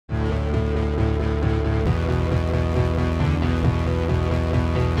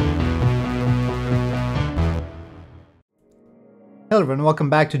Hello everyone, welcome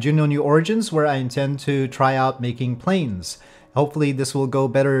back to Juno New Origins, where I intend to try out making planes. Hopefully this will go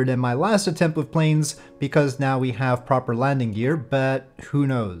better than my last attempt with planes, because now we have proper landing gear, but who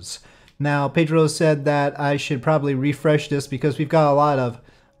knows. Now, Pedro said that I should probably refresh this because we've got a lot of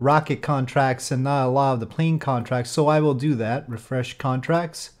rocket contracts and not a lot of the plane contracts, so I will do that, refresh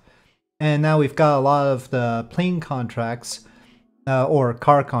contracts. And now we've got a lot of the plane contracts, or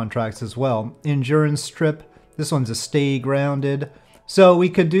car contracts as well. Endurance strip, this one's a stay grounded. So we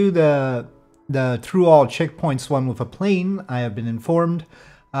could do the through all checkpoints one with a plane, I have been informed.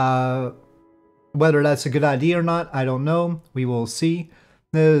 Whether that's a good idea or not, I don't know. We will see.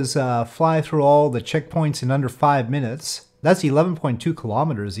 There's fly through all the checkpoints in under 5 minutes. That's 11.2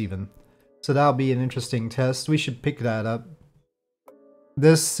 kilometers even. So that'll be an interesting test. We should pick that up.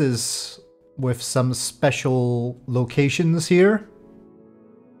 This is with some special locations here.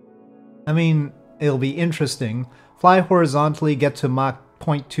 I mean, it'll be interesting. Fly horizontally, get to Mach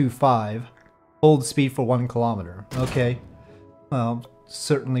 0.25. Hold speed for 1 kilometer. Okay. Well,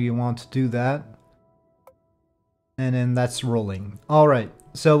 certainly we want to do that. And then that's rolling. Alright,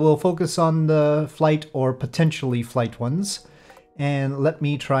 so we'll focus on the flight or potentially flight ones. And let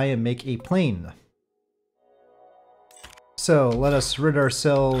me try and make a plane. So let us rid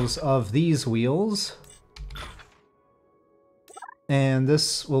ourselves of these wheels. And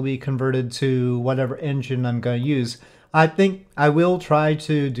this will be converted to whatever engine I'm going to use. I think I will try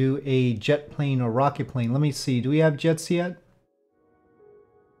to do a jet plane or rocket plane. Let me see, do we have jets yet?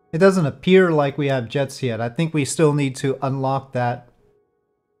 It doesn't appear like we have jets yet. I think we still need to unlock that.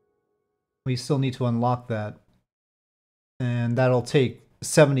 We still need to unlock that. And that'll take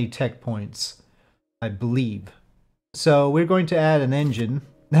 70 tech points, I believe. So we're going to add an engine.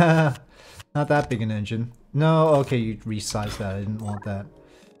 Not that big an engine. No, okay, you resized that. I didn't want that.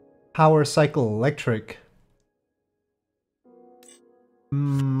 Power cycle electric.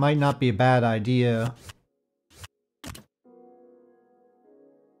 Might not be a bad idea.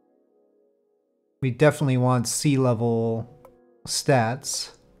 We definitely want sea level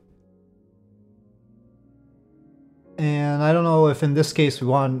stats. And I don't know if in this case we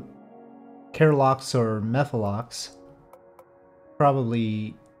want Kerlox or Methalox.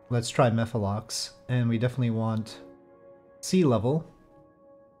 Probably, let's try Methalox. And we definitely want sea level.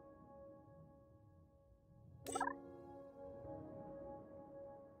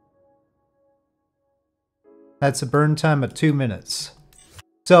 That's a burn time of 2 minutes.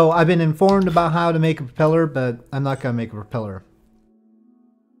 So I've been informed about how to make a propeller, but I'm not going to make a propeller.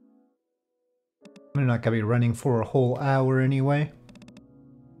 We're not going to be running for a whole hour anyway.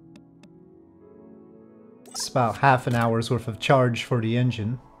 It's about half an hour's worth of charge for the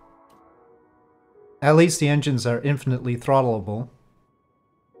engine. At least the engines are infinitely throttleable.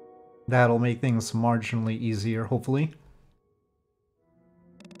 That'll make things marginally easier, hopefully.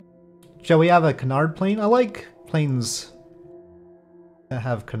 Shall we have a canard plane? I like planes that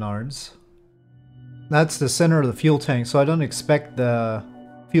have canards. That's the center of the fuel tank, so I don't expect the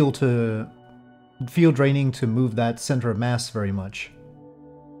fuel draining to move that center of mass very much.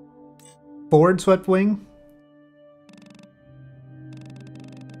 Forward swept wing?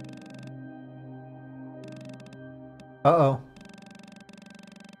 Uh-oh.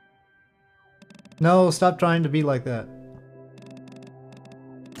 No, stop trying to be like that.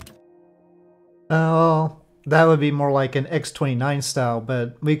 Oh, that would be more like an X-29 style,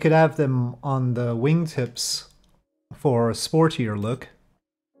 but we could have them on the wingtips for a sportier look.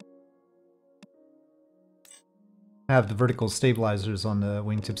 Have the vertical stabilizers on the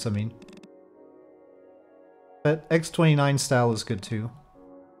wingtips, I mean. But X-29 style is good too.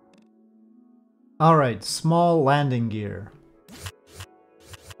 Alright, small landing gear.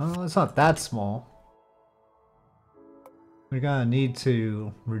 Oh, it's not that small. We're gonna need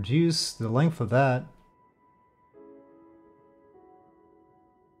to reduce the length of that.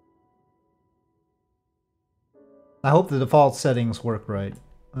 I hope the default settings work right.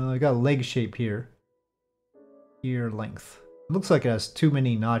 I got a leg shape here. Ear length. It looks like it has too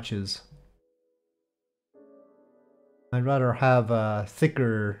many notches. I'd rather have a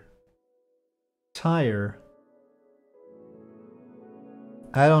thicker tire.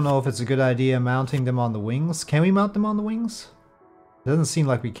 I don't know if it's a good idea mounting them on the wings. Can we mount them on the wings? It doesn't seem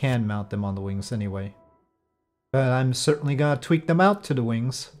like we can mount them on the wings anyway. But I'm certainly gonna tweak them out to the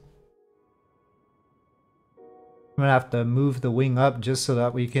wings. I'm gonna have to move the wing up just so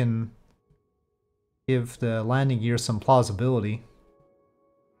that we can give the landing gear some plausibility.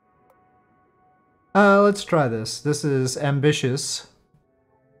 Let's try this. This is ambitious.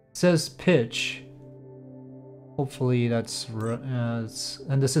 It says pitch. Hopefully that's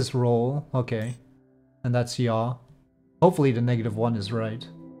and this is roll. Okay, and that's yaw. Hopefully the -1 is right.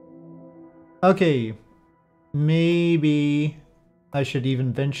 Okay, maybe I should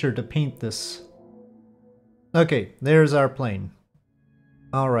even venture to paint this. Okay, there's our plane.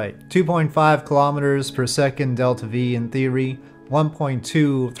 Alright, 2.5 kilometers per second delta V in theory,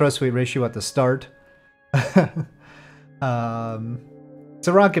 1.2 thrust weight ratio at the start. It's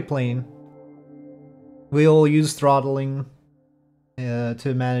a rocket plane. We'll use throttling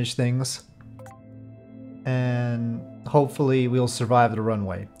to manage things. And hopefully we'll survive the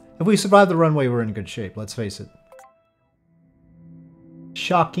runway. If we survive the runway, we're in good shape, let's face it.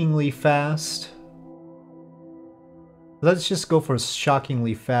 Shockingly fast. Let's just go for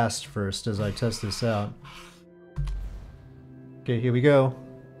shockingly fast first as I test this out. Okay, here we go.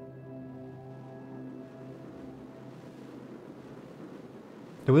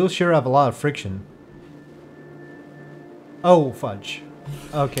 The wheels sure have a lot of friction. Oh, fudge.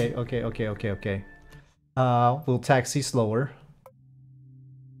 Okay. We'll taxi slower.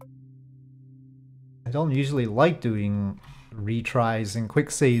 I don't usually like doing retries and quick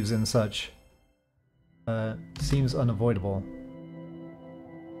saves and such. Seems unavoidable.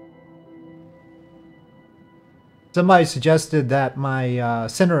 Somebody suggested that my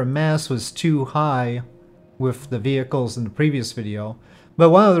center of mass was too high with the vehicles in the previous video. But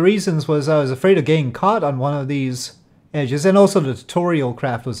one of the reasons was I was afraid of getting caught on one of these edges, and also the tutorial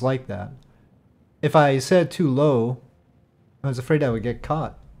craft was like that. If I set it too low, I was afraid I would get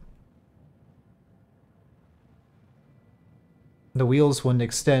caught. The wheels wouldn't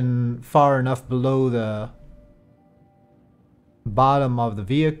extend far enough below the bottom of the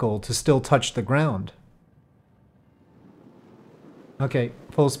vehicle to still touch the ground. Okay,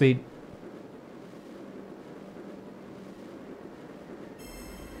 full speed.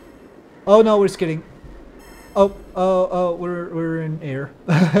 Oh no, we're skidding. Oh, we're in air.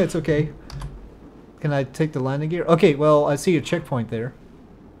 It's okay. Can I take the landing gear? Okay, well, I see a checkpoint there.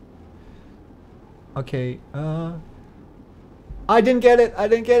 Okay, I didn't get it!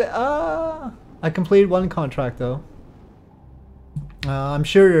 I completed one contract, though. I'm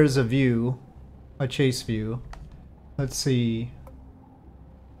sure there's a view. A chase view. Let's see.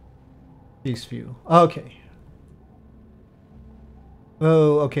 Chase view. Okay.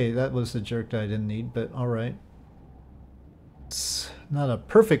 Oh, okay, that was the jerk that I didn't need, but alright. It's not a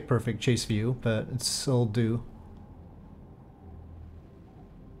perfect chase view, but it'll do.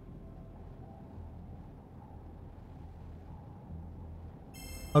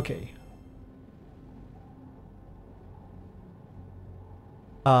 Okay.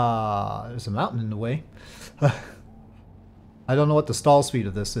 There's a mountain in the way. I don't know what the stall speed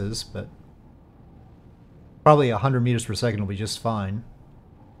of this is, but probably 100 meters per second will be just fine.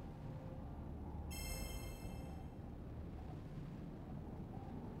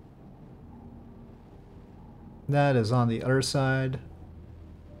 That is on the other side.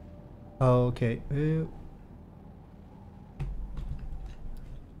 Okay.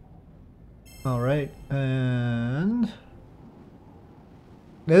 Alright, and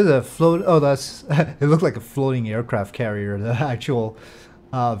there's a float. Oh, that's it looked like a floating aircraft carrier, the actual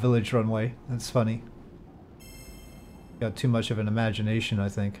village runway. That's funny. Got too much of an imagination, I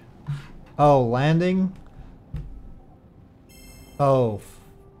think. Oh, landing? Oh.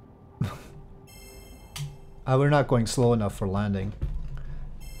 We're not going slow enough for landing.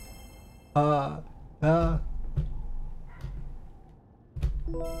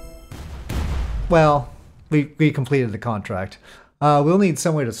 Well, we completed the contract. We'll need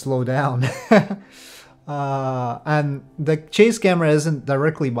somewhere to slow down. And the chase camera isn't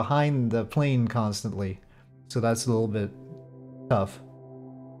directly behind the plane constantly, so that's a little bit tough.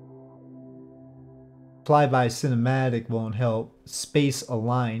 Flyby cinematic won't help. Space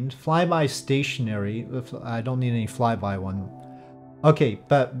aligned. Flyby stationary. I don't need any flyby one. Okay,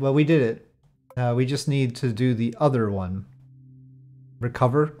 but we did it. We just need to do the other one.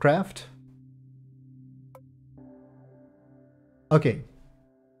 Recover craft? Okay.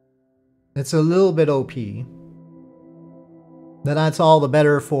 It's a little bit OP. Then that's all the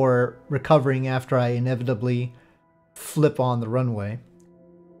better for recovering after I inevitably flip on the runway.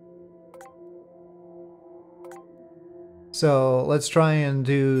 So let's try and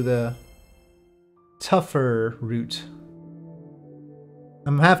do the tougher route.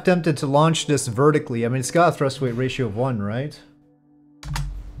 I'm half tempted to launch this vertically. I mean, it's got a thrust weight ratio of 1, right?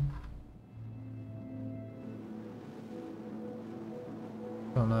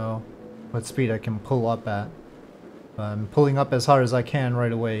 Don't know what speed I can pull up at. I'm pulling up as hard as I can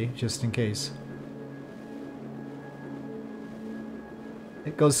right away, just in case.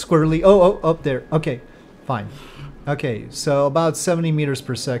 It goes squirrely. Oh, up there. Okay, fine. Okay, so about 70 meters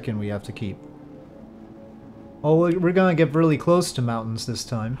per second we have to keep. Oh, we're gonna get really close to mountains this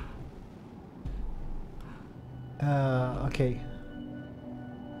time. Okay.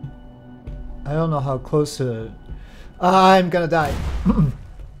 I don't know how close to... I'm gonna die.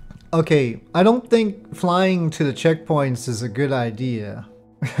 Okay, I don't think flying to the checkpoints is a good idea.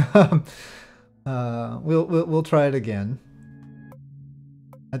 We'll try it again.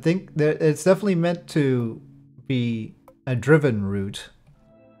 I think it's definitely meant to be a driven route.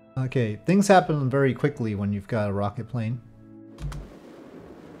 Okay, things happen very quickly when you've got a rocket plane.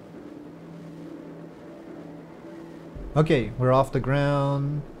 Okay, we're off the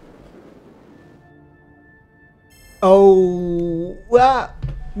ground. Oh, I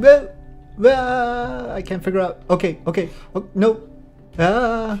can't figure out. Okay. Oh, no.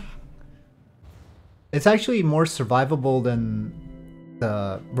 It's actually more survivable than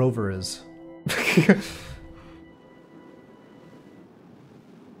the rover is.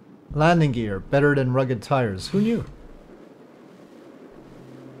 Landing gear, better than rugged tires. Who knew?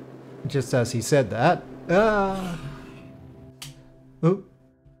 Just as he said that. Oop.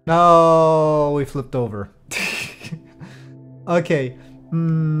 No, we flipped over. Okay. I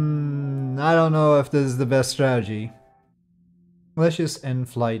don't know if this is the best strategy. Let's just end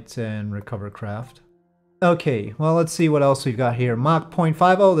flight and recover craft. Okay, well, let's see what else we've got here. Mach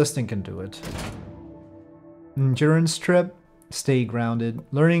 0.5. Oh, this thing can do it. Endurance trip. Stay grounded.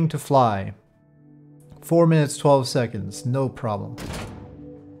 Learning to fly. 4 minutes, 12 seconds. No problem.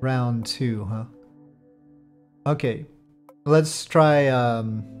 Round 2, huh? Okay. Let's try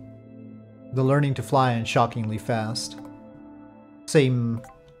the learning to fly and shockingly fast. Same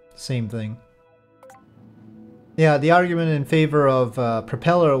thing. Yeah, the argument in favor of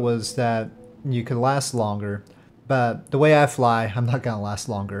propeller was that you could last longer, but the way I fly, I'm not gonna last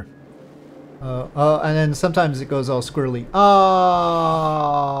longer. And then sometimes it goes all squirrely. Ah!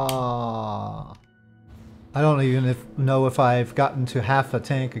 I don't even know if I've gotten to half a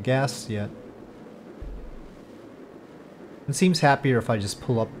tank of gas yet. It seems happier if I just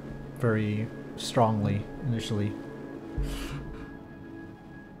pull up very strongly initially.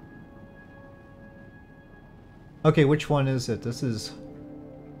 Okay, which one is it? This is...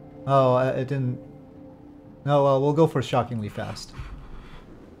 Oh, it didn't... No, well, we'll go for shockingly fast.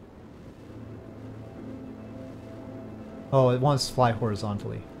 Oh, it wants to fly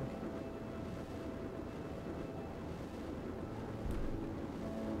horizontally.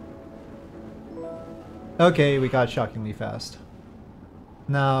 Okay, we got shockingly fast.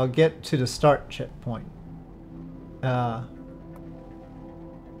 Now get to the start checkpoint.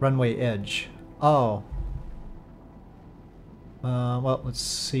 Runway edge. Oh. Well, let's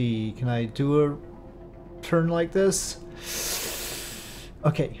see. Can I do a turn like this?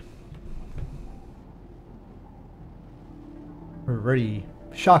 Okay. We're already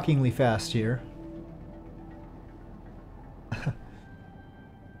shockingly fast here.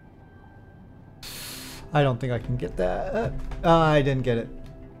 I don't think I can get that. I didn't get it.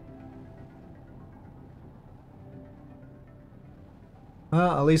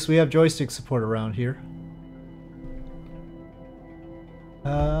 Well, at least we have joystick support around here.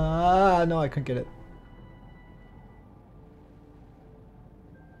 No, I couldn't get it.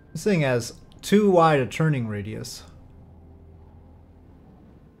 This thing has too wide a turning radius.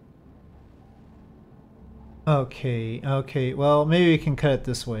 Okay, well, maybe we can cut it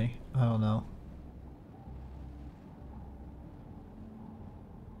this way. I don't know.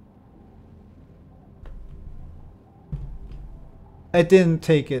 It didn't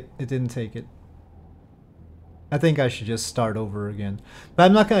take it. It didn't take it. I think I should just start over again. But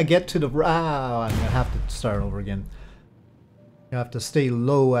I'm not going to get to the... I'm going to have to start over again. You have to stay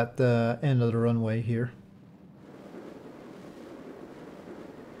low at the end of the runway here.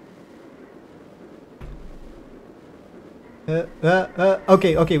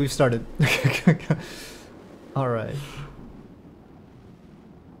 Okay, we've started. Alright.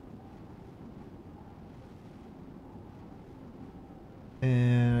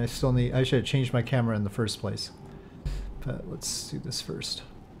 And I should have changed my camera in the first place. But let's do this first.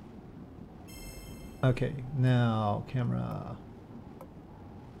 Okay, now camera.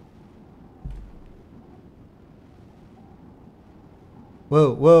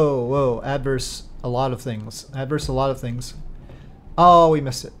 Whoa. Adverse a lot of things. Adverse a lot of things. Oh, we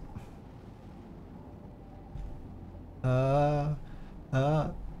missed it. Oh,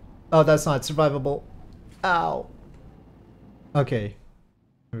 that's not survivable. Ow. Okay.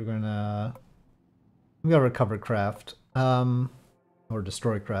 I'm gonna recover craft. Or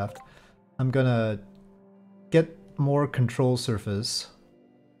destroy craft. I'm gonna get more control surface.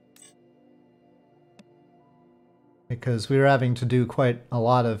 Because we were having to do quite a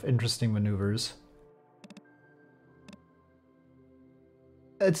lot of interesting maneuvers.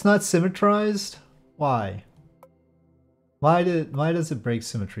 It's not symmetrized? Why? Why does it break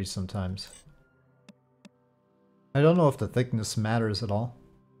symmetry sometimes? I don't know if the thickness matters at all.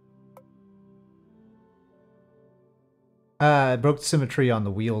 It broke symmetry on the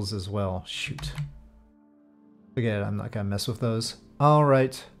wheels as well. Shoot. Forget it, I'm not gonna mess with those.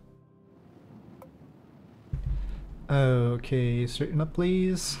 Alright. Okay, straighten up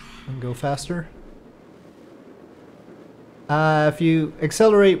please. And go faster. If you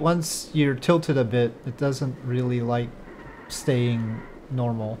accelerate once you're tilted a bit, it doesn't really like staying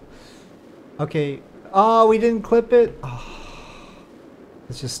normal. Okay. Oh, we didn't clip it? Oh.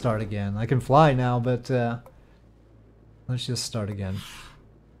 Let's just start again. I can fly now, but let's just start again.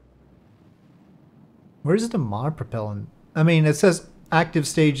 Where's the mod propellant? I mean, it says active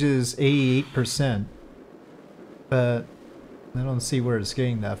stage is 88%, but I don't see where it's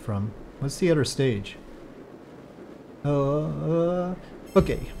getting that from. What's the other stage?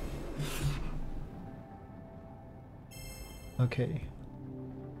 Okay. Okay.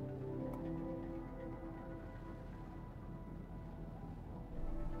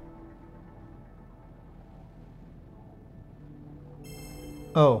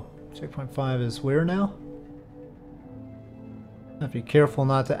 Oh, checkpoint 5 is where now? Have to be careful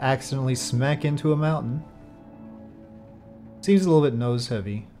not to accidentally smack into a mountain. Seems a little bit nose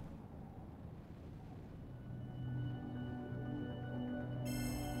heavy.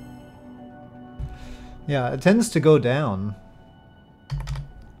 Yeah, it tends to go down.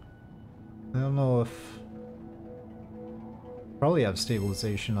 I don't know if... Probably have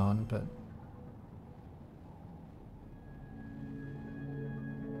stabilization on, but...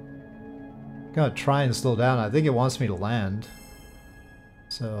 Gotta try and slow down. I think it wants me to land.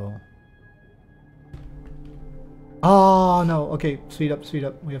 So... Oh, no. Okay, speed up, speed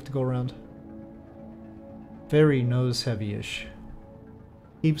up. We have to go around. Very nose heavy-ish.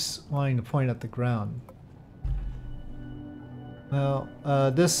 Keeps wanting to point at the ground. Well,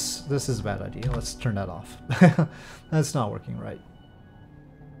 this is a bad idea. Let's turn that off. That's not working right.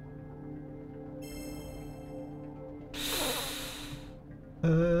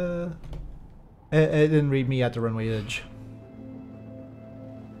 It didn't read me at the runway edge.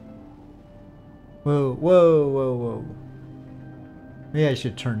 Whoa, whoa, whoa, whoa. Maybe I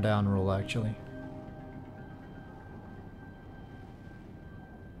should turn down roll, actually.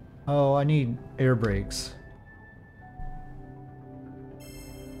 Oh, I need air brakes.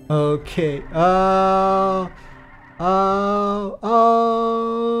 Okay. Oh. Oh. Oh.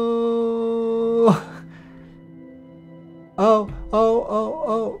 Oh. Oh. Oh.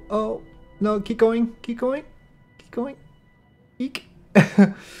 Oh. Oh. No, keep going. Keep going. Keep going. Eek.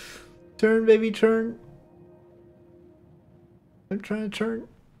 Turn, baby, turn. I'm trying to turn.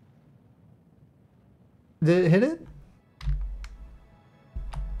 Did it hit it?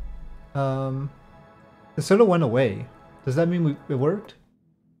 It sort of went away. Does that mean it worked?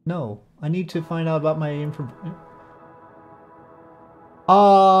 No. I need to find out about my information.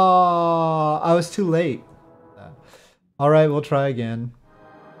 Oh, I was too late. Alright, we'll try again.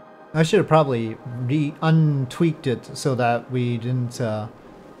 I should have probably untweaked it so that we didn't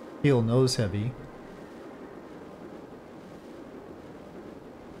feel nose heavy.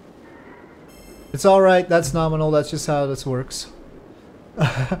 It's alright, that's nominal, that's just how this works.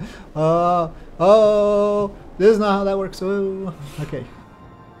 Oh, this is not how that works. Oh, okay.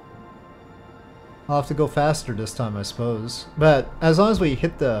 I'll have to go faster this time, I suppose. But as long as we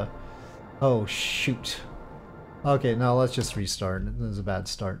hit the... Oh, shoot. Okay, now let's just restart. This is a bad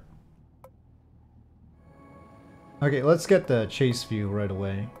start. Okay, let's get the chase view right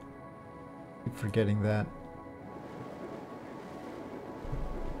away. Keep forgetting that.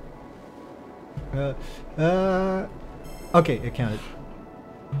 Okay, it counted.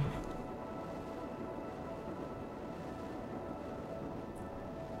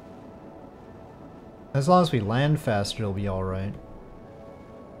 As long as we land faster, it'll be alright.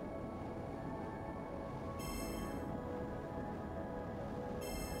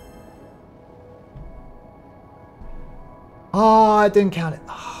 Oh, I didn't count it.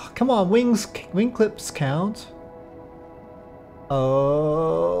 Oh, come on, wing clips count.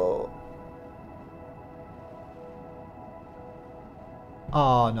 Oh.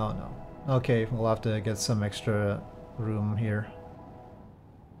 Oh, no, no. Okay, we'll have to get some extra room here.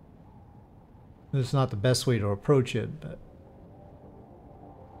 It's not the best way to approach it, but...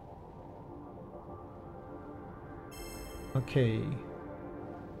 Okay.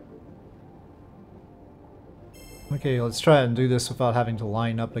 Okay, let's try and do this without having to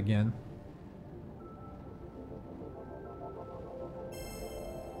line up again.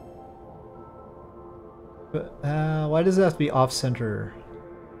 But, why does it have to be off-center?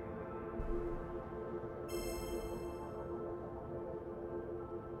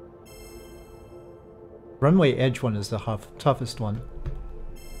 Runway edge one is the toughest one.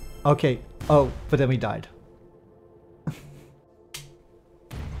 Okay. Oh, but then we died.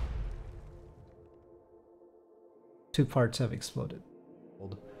 Two parts have exploded.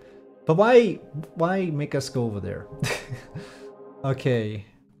 But why make us go over there? Okay,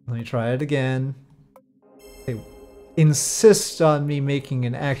 let me try it again. Okay, insist on me making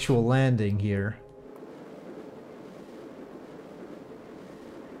an actual landing here.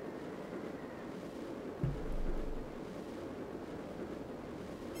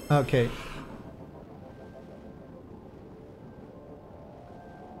 Okay.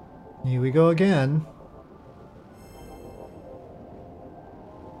 Here we go again.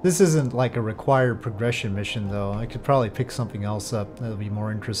 This isn't like a required progression mission though. I could probably pick something else up that'll be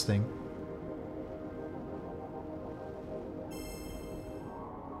more interesting.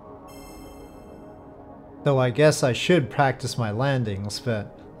 Though I guess I should practice my landings,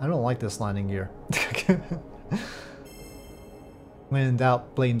 but I don't like this landing gear. When in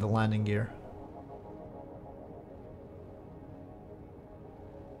doubt, blame the landing gear.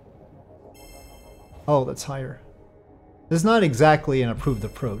 Oh, that's higher. This is not exactly an approved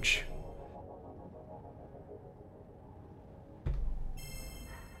approach.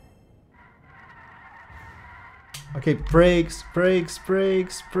 Okay, brakes, brakes,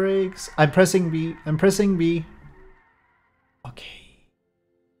 brakes, brakes. I'm pressing B. I'm pressing B. Okay.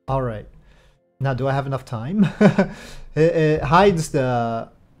 Alright. Now, do I have enough time? it hides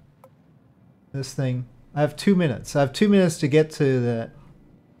the... this thing. I have 2 minutes. I have 2 minutes to get to the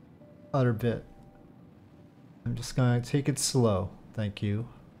other bit. I'm just gonna take it slow. Thank you.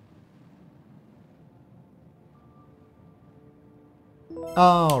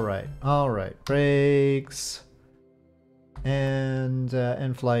 Alright, alright. Brakes. And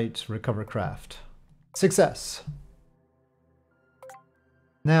end flight, recover craft. Success.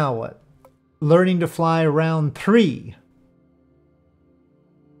 Now what? Learning to fly round 3.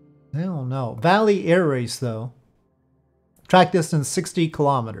 I don't know. Valley Air Race though. Track distance 60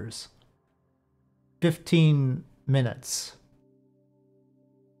 kilometers. 15 minutes.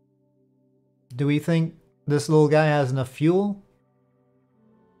 Do we think this little guy has enough fuel?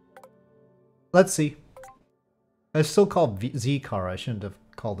 Let's see. It's still called Z-Car. I shouldn't have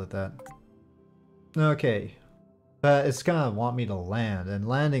called it that. Okay. It's gonna want me to land, and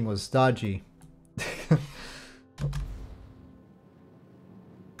landing was dodgy.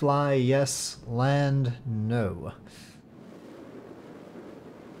 Fly, yes. Land, no.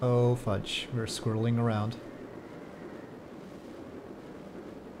 Oh, fudge. We're squirreling around.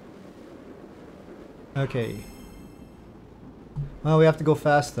 Okay. Well, we have to go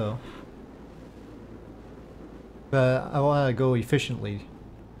fast, though. But I want to go efficiently.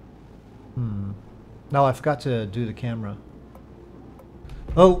 No, I forgot to do the camera.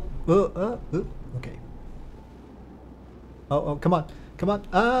 Oh! Okay. Oh, come on. Come on.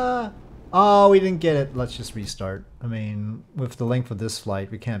 Ah! Oh, we didn't get it. Let's just restart. I mean, with the length of this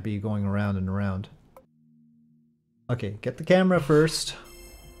flight, we can't be going around and around. Okay, get the camera first.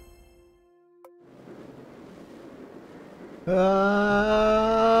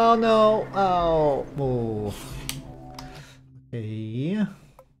 Oh, no. Oh. Oh. Okay.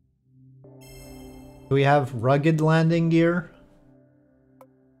 Do we have rugged landing gear?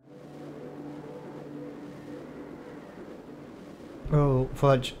 Oh,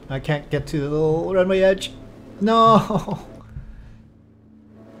 fudge. I can't get to the little runway edge. No!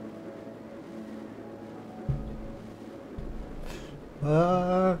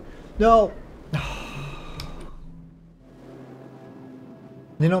 No!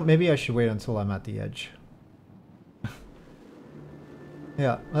 You know, maybe I should wait until I'm at the edge.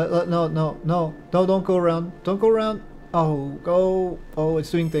 Yeah. No, don't go around. Don't go around. Oh, go. Oh,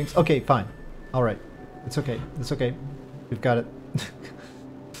 it's doing things. Okay, fine. Alright. It's okay. It's okay. We've got it.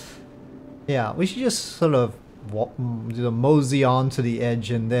 Yeah, we should just sort of mosey on to the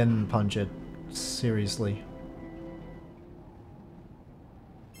edge and then punch it. Seriously.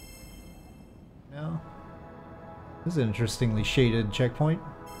 Yeah. This is an interestingly shaded checkpoint.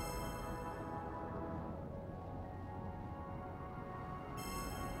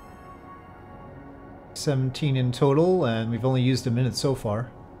 $17 in total, and we've only used a minute so far.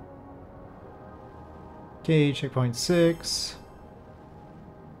 Okay, checkpoint 6.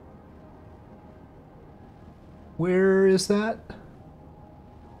 Where is that? I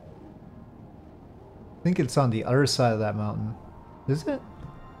think it's on the other side of that mountain. Is it?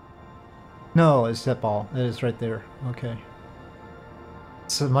 No, it's that ball. It is right there. Okay.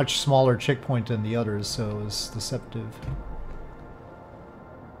 It's a much smaller checkpoint than the others, so it's deceptive.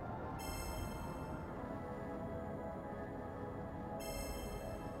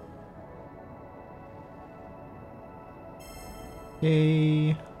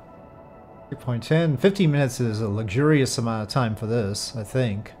 Okay. 3.10. 15 minutes is a luxurious amount of time for this, I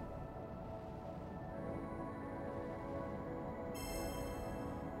think.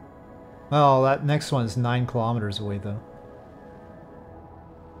 Well, that next one is 9 kilometers away, though.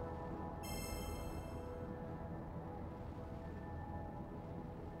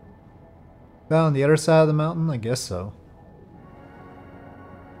 Down on the other side of the mountain? I guess so.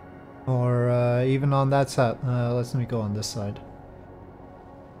 Or even on that side. Let me go on this side.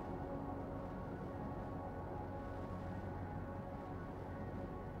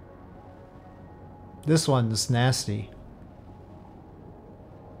 This one's nasty.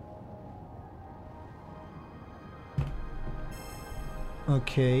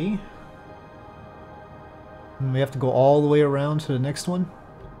 Okay. And we have to go all the way around to the next one.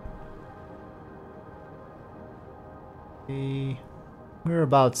 Okay.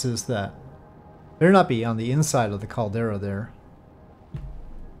 Whereabouts is that? Better not be on the inside of the caldera there.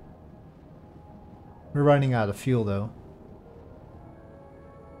 We're running out of fuel though.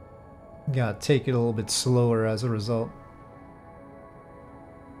 Gotta take it a little bit slower as a result.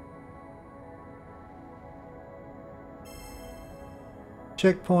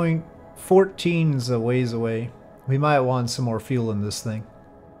 Checkpoint 14's a ways away. We might want some more fuel in this thing.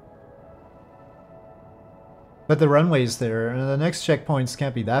 But the runway's there, and the next checkpoints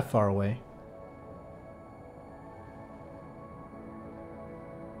can't be that far away.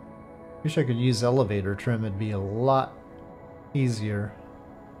 Wish I could use elevator trim, it'd be a lot easier.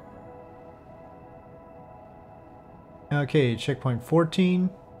 Okay, checkpoint 14.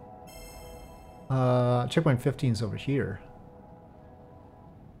 Checkpoint 15's over here.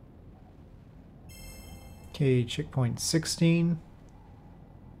 Okay, checkpoint 16.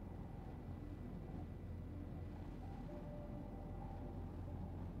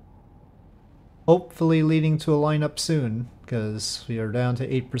 Hopefully leading to a lineup soon, because we are down to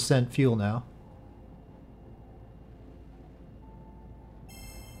 8% fuel now.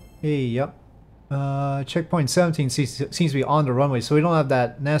 Hey, yep. Checkpoint 17 seems to be on the runway, so we don't have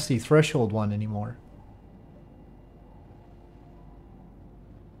that nasty threshold one anymore.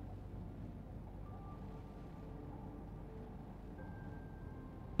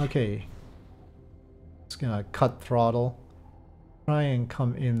 Okay. Just gonna cut throttle. Try and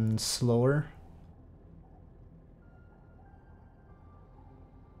come in slower.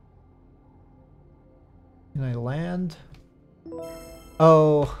 Can I land?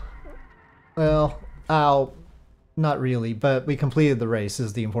 Oh. Well, ow. Not really, but we completed the race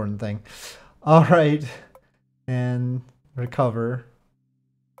is the important thing. Alright. And recover.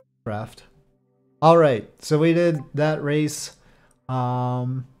 Craft. Alright, so we did that race.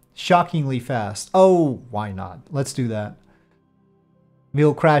 Shockingly fast. Oh, why not? Let's do that.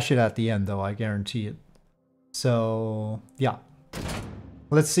 We'll crash it at the end though, I guarantee it. So, yeah.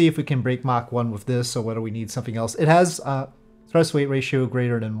 Let's see if we can break Mach 1 with this, or whether we need something else. It has thrust weight ratio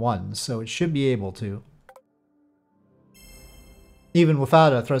greater than 1, so it should be able to. Even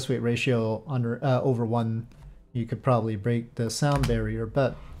without a thrust weight ratio under over 1, you could probably break the sound barrier,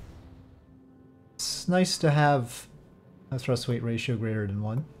 but it's nice to have a thrust weight ratio greater than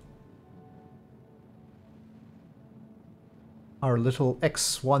 1. Our little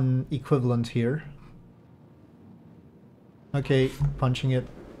X1 equivalent here. Okay, punching it.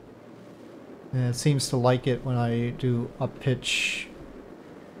 And it seems to like it when I do up pitch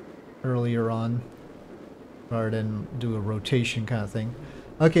earlier on, rather than do a rotation kind of thing.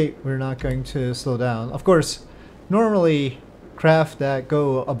 Okay, we're not going to slow down. Of course, normally craft that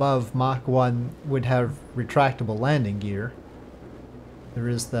go above Mach 1 would have retractable landing gear. There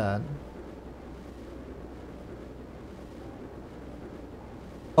is that.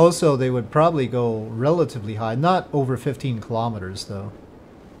 Also, they would probably go relatively high, not over 15 kilometers though.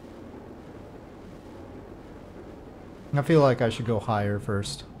 I feel like I should go higher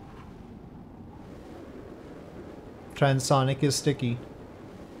first. Transonic is sticky.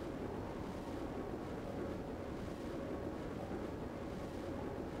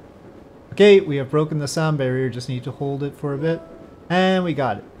 Okay, we have broken the sound barrier, just need to hold it for a bit. And we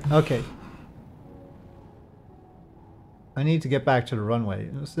got it. Okay. I need to get back to the runway.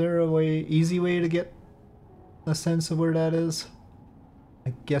 Is there a easy way to get a sense of where that is?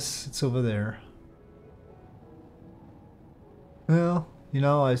 I guess it's over there. Well, you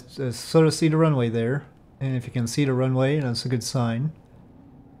know, I sort of see the runway there. And if you can see the runway, that's a good sign.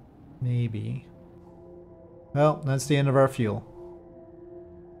 Maybe. Well, that's the end of our fuel.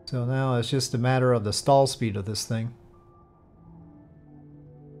 So now it's just a matter of the stall speed of this thing.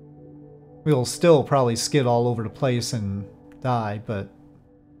 We'll still probably skid all over the place and die, but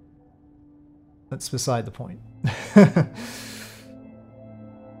that's beside the point.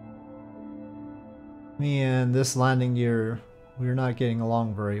 Me and this landing gear, we're not getting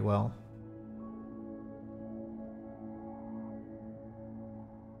along very well.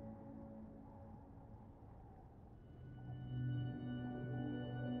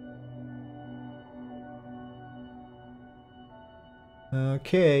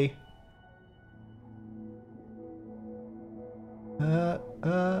 Okay.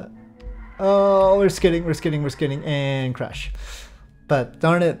 Oh, we're skidding, and crash. But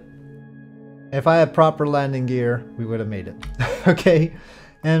darn it, if I had proper landing gear, we would have made it. Okay,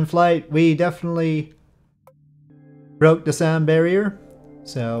 and flight, we definitely broke the sound barrier.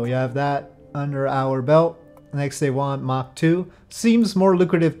 So we have that under our belt. Next they want Mach 2. Seems more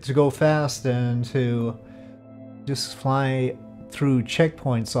lucrative to go fast than to just fly through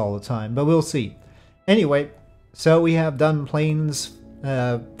checkpoints all the time, but we'll see. Anyway, so we have done planes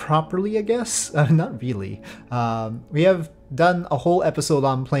properly, I guess? Not really. We have done a whole episode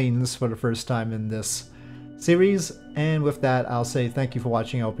on planes for the first time in this series, and with that I'll say thank you for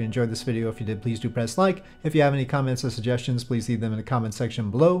watching. I hope you enjoyed this video. If you did, please do press like. If you have any comments or suggestions, please leave them in the comment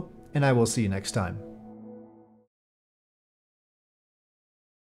section below, and I will see you next time.